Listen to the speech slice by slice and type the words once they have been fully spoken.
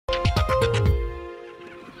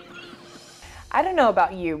I don't know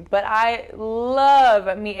about you, but I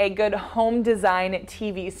love me a good home design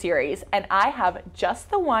TV series, and I have just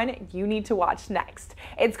the one you need to watch next.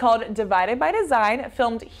 It's called Divided by Design,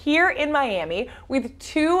 filmed here in Miami with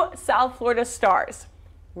two South Florida stars.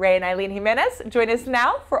 Ray and Eileen Jimenez join us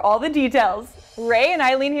now for all the details. Ray and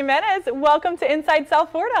Eileen Jimenez, welcome to Inside South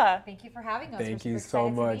Florida. Thank you for having us. Thank you so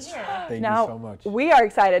much. Thank you so much. We are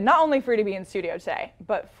excited not only for you to be in studio today,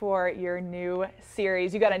 but for your new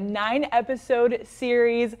series. You got a 9-episode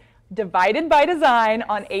series, Divided by Design,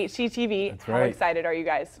 on HGTV. That's How right. excited are you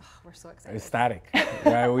guys? Oh, we're so excited. Ecstatic.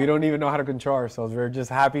 Yeah, we don't even know how to control ourselves. We're just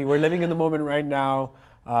happy. We're living in the moment right now,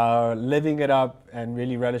 living it up and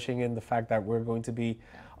really relishing in the fact that we're going to be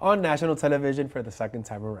on national television for the second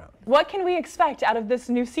time around. What can we expect out of this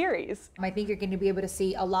new series? I think you're going to be able to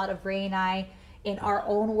see a lot of Ray and I in our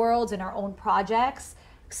own worlds, in our own projects,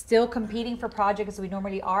 still competing for projects as we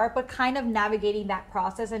normally are, but kind of navigating that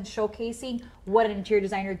process and showcasing what an interior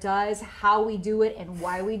designer does, how we do it, and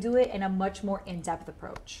why we do it in a much more in-depth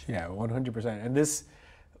approach. Yeah, 100%. And this,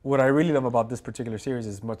 what I really love about this particular series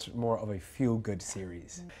is much more of a feel-good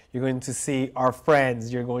series. You're going to see our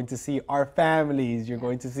friends, you're going to see our families, you're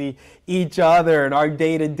going to see each other and our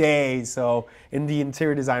day-to-day, so in the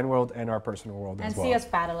interior design world and our personal world as well. And see us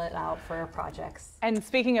battle it out for our projects. And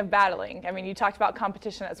speaking of battling, I mean, you talked about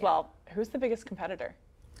competition as well. Who's the biggest competitor?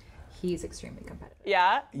 He's extremely competitive.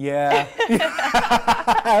 Yeah? Yeah,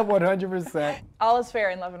 100%. All is fair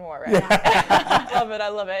in love and war, right? I love it, I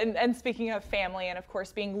love it. And speaking of family and of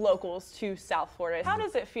course being locals to South Florida, how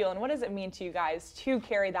does it feel and what does it mean to you guys to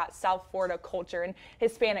carry that South Florida culture and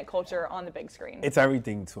Hispanic culture on the big screen? It's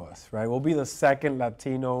everything to us, right? We'll be the second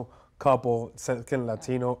Latino couple, second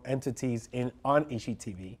Latino entities on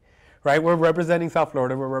HGTV. Right, we're representing South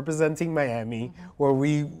Florida, we're representing Miami, where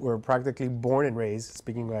we were practically born and raised,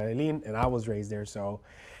 speaking of Eileen, and I was raised there, so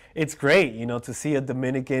it's great, you know, to see a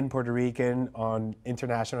Dominican, Puerto Rican on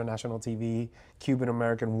international, national TV,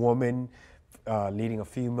 Cuban-American woman leading a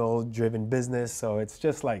female-driven business, so it's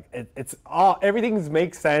just like, it's all, everything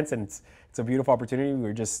makes sense, and it's a beautiful opportunity.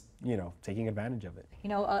 We're just, you know, taking advantage of it. You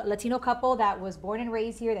know, a Latino couple that was born and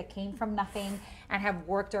raised here, that came from nothing and have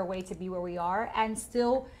worked our way to be where we are and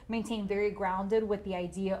still maintain very grounded with the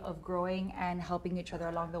idea of growing and helping each other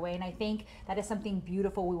along the way. And I think that is something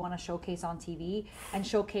beautiful we want to showcase on TV and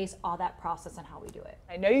showcase all that process and how we do it.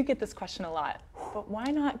 I know you get this question a lot, but why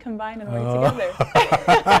not combine and work together?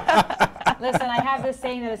 Listen, I have this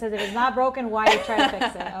saying that it says, if it's not broken, why you try to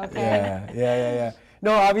fix it, okay? Yeah.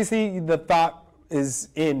 No, obviously the thought is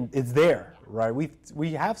it's there, right?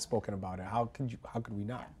 We have spoken about it. How could we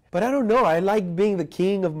not? But I don't know. I like being the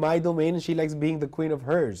king of my domain, and she likes being the queen of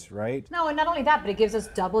hers, right? No, and not only that, but it gives us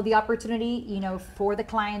double the opportunity, you know, for the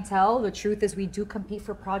clientele. The truth is we do compete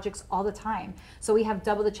for projects all the time. So we have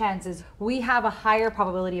double the chances. We have a higher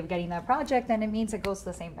probability of getting that project, and it means it goes to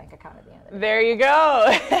the same bank account at the end of the day. There you go.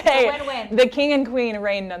 Hey, win-win. The king and queen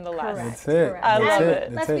reign nonetheless. Correct. That's it. Correct. I That's love it.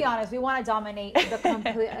 it. Let's be honest, we want to dominate the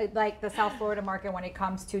complete, like the South Florida market when it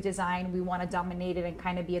comes to design. We want to dominate it and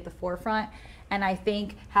kind of be at the forefront. And I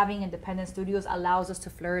think having independent studios allows us to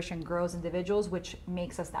flourish and grow as individuals, which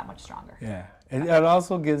makes us that much stronger. Yeah, and it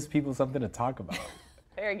also gives people something to talk about.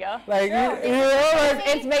 There you go. Like, you know, like,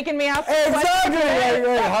 It's making me ask exactly.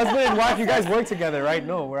 Like, husband and wife, you guys work together, right?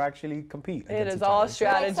 No, we're actually compete. It against is each all other.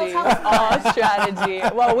 strategy. So tell us. All strategy.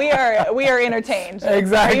 Well, we are entertained.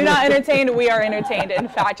 Exactly. Are you not entertained? We are entertained. In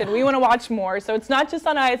fact, and we want to watch more. So it's not just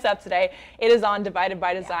on ISF today. It is on Divided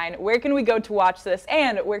by Design. Where can we go to watch this,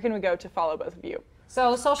 and where can we go to follow both of you?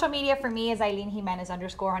 So social media for me is Eileen Jimenez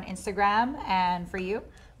 _ on Instagram, and for you?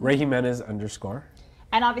 Ray Jimenez _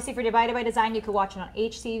 And obviously for Divided by Design, you could watch it on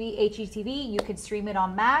HGTV, you could stream it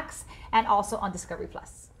on Max, and also on Discovery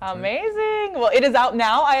Plus. Amazing. Well, it is out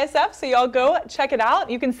now, ISF, so y'all go check it out.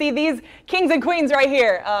 You can see these kings and queens right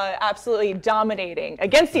here absolutely dominating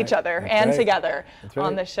against each other and together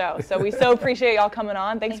on the show. So we so appreciate y'all coming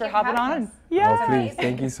on. Thanks for hopping on. us. Yeah. Oh, please.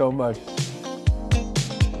 Thank you so much.